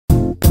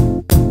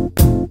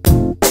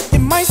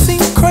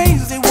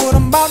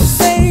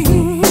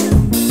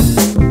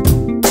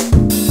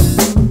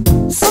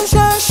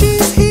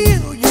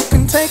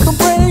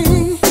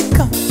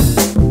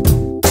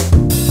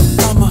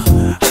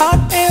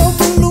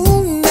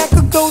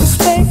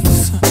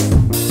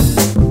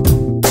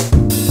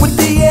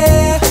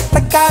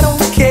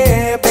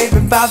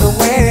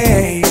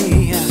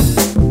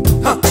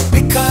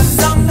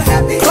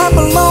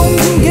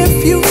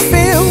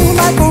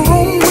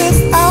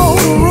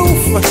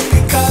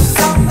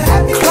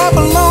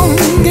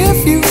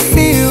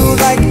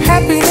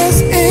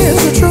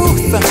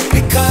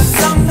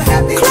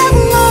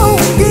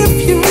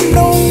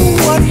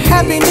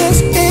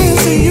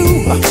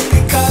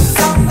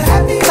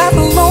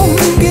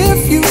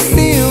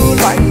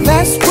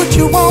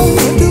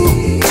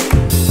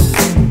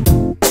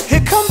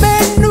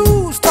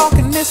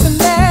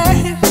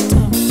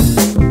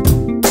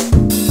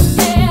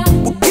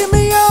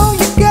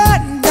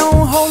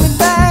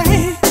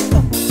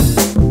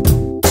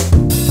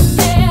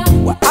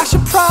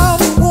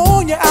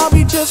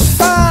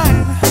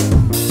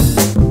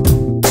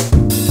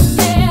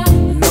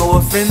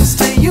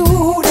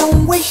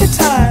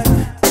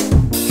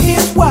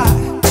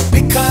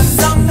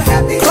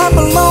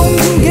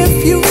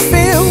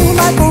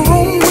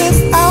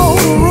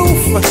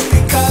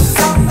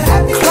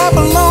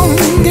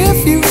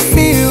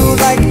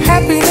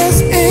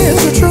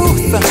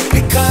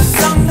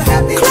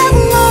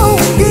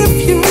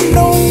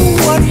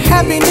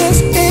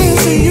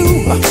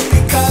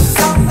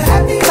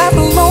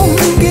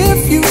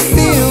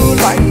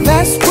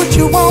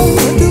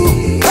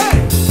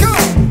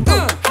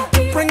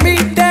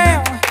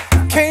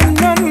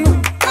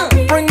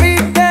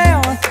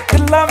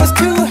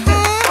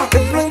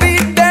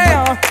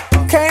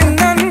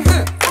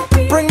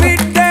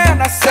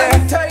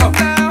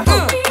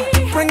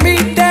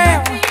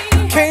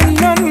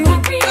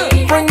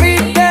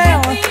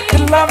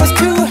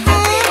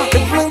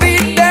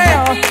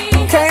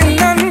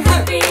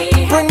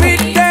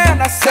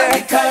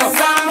said,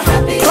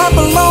 clap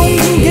along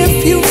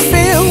if you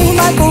feel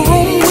like a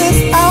room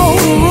without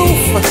a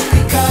roof.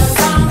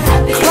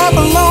 Clap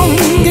along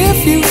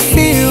if you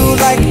feel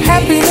like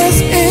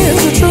happiness is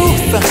the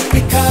truth.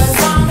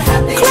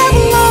 Clap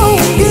along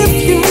if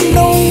you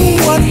know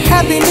what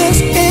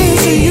happiness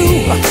is to you.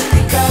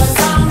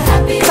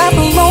 Clap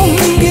along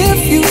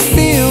if you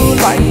feel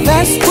like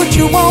that's what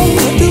you want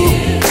to do.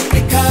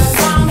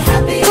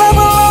 Clap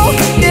along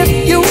if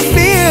you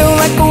feel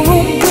like a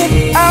room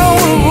without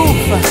a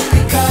roof.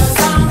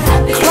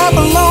 Clap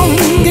along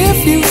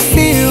if you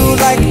feel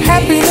like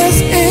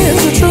happiness is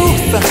the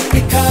truth.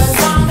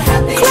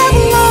 Clap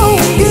along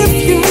if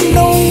you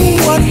know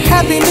what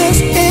happiness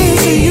is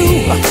to you.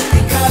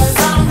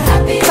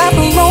 Clap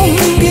along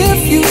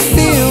if you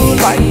feel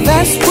like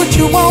that's what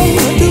you want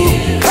to do.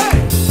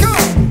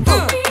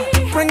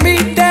 Bring me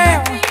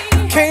down,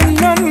 can't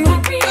none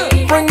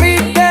bring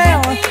me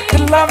down. The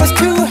love is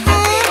too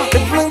high to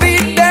bring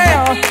me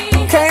down.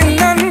 Can't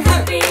none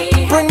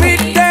bring me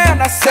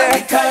down. I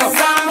said,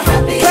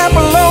 clap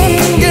along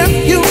if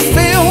you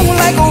feel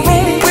like a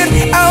room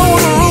without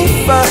a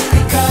roof.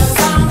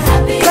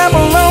 Clap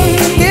along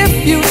if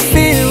you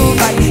feel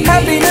like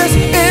happiness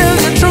is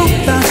the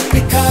truth.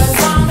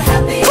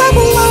 Clap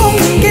along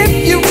if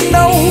you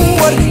know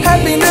what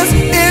happiness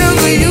is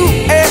to you.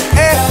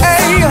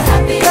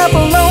 Clap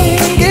along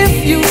if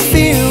you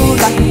feel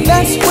like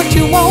that's what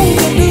you want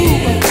to do.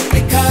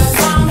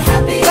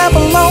 Clap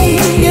along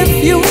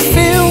if you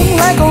feel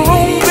like a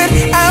room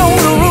without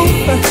a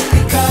roof.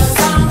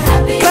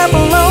 Clap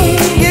along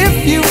if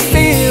you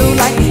feel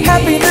like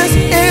happiness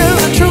is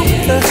the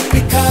truth.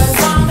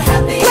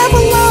 Clap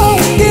along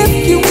if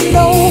you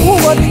know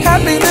what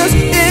happiness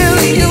is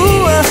to you.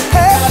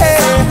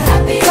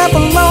 Clap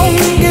along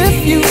if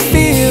you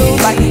feel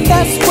like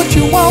that's what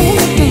you want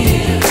to do.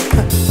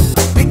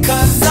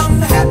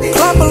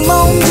 Clap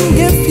along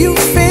if you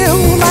feel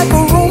like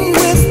a room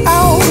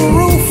without a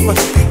roof.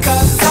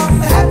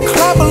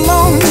 Clap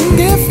along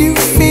if you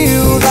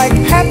feel like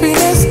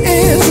happiness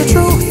is the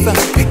truth.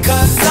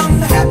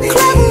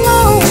 Clap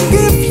along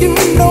if you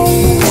know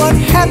what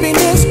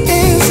happiness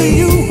is to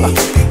you.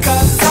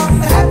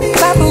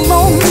 Clap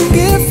along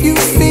if you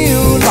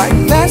feel like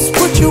that's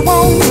what you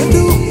want to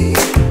do.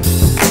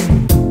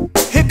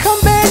 Here come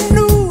bad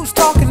news,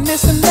 talking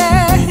this and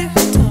that.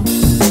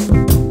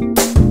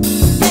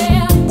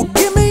 Well,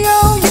 give me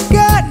all you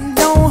got and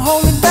don't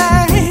hold it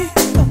back.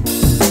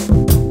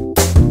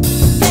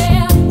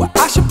 Well,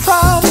 I should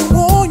probably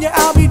warn you,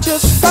 I'll be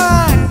just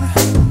fine.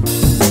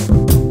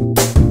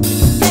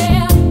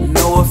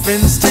 No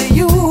offense to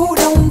you,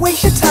 don't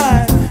waste your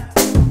time.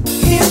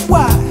 Here's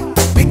why.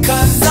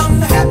 Because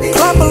I'm happy.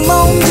 Clap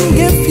along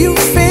if you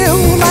feel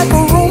like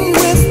a room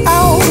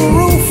without a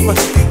roof.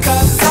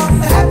 Because I'm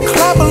happy.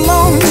 Clap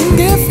along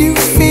if you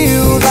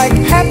feel like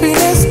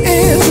happiness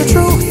is the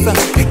truth.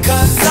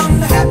 Because I'm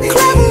happy.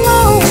 Clap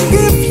along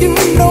if you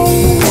know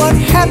what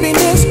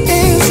happiness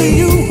is to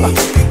you.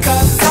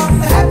 Because I'm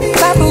happy.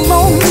 Clap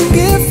along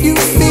if you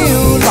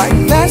feel like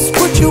that's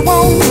what you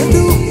want to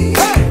do.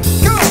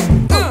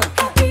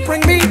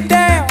 Bring me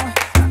down,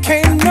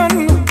 can't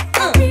none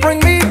bring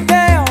me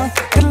down.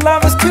 The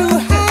love is too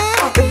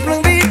high to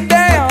bring me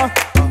down.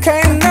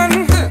 Can't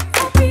none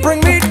bring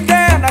me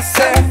down. I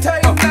said,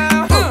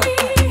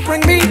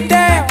 bring me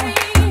down,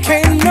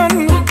 can't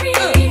none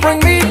bring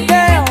me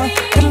down.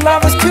 The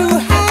love is too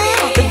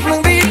high to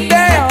bring me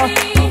down.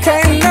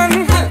 Can't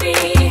none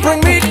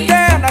bring me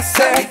down. I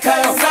said,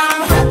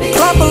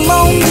 clap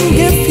along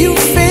if you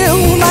feel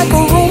like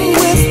a room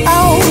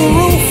without a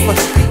roof.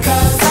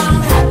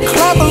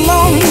 Clap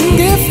along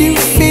if you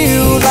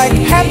feel like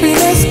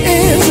happiness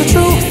is the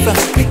truth.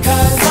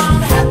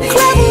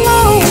 Clap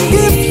along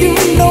if you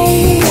know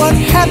what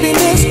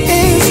happiness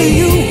is to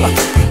you.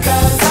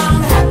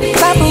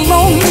 Clap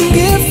along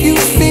if you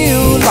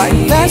feel like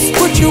that's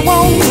what you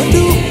want to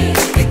do.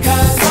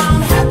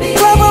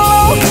 Clap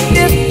along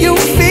if you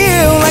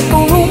feel like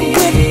a room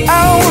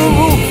without a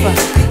roof.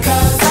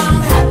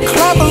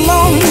 Clap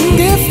along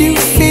if you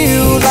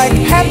feel like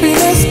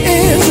happiness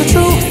is the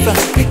truth.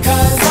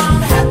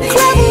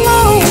 Clap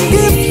along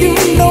if you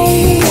know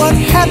what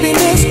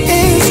happiness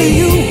is to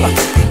you.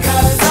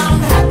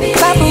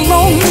 Clap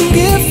along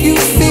if you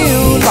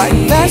feel like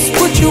that's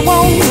what you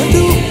want to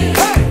do.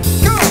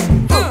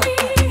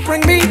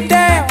 Bring me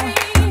down,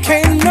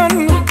 can't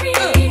none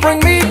bring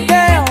me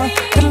down.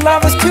 The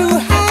love is too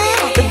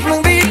high to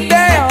bring me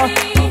down.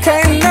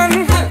 Can't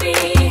none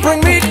bring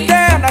me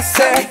down. I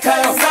said,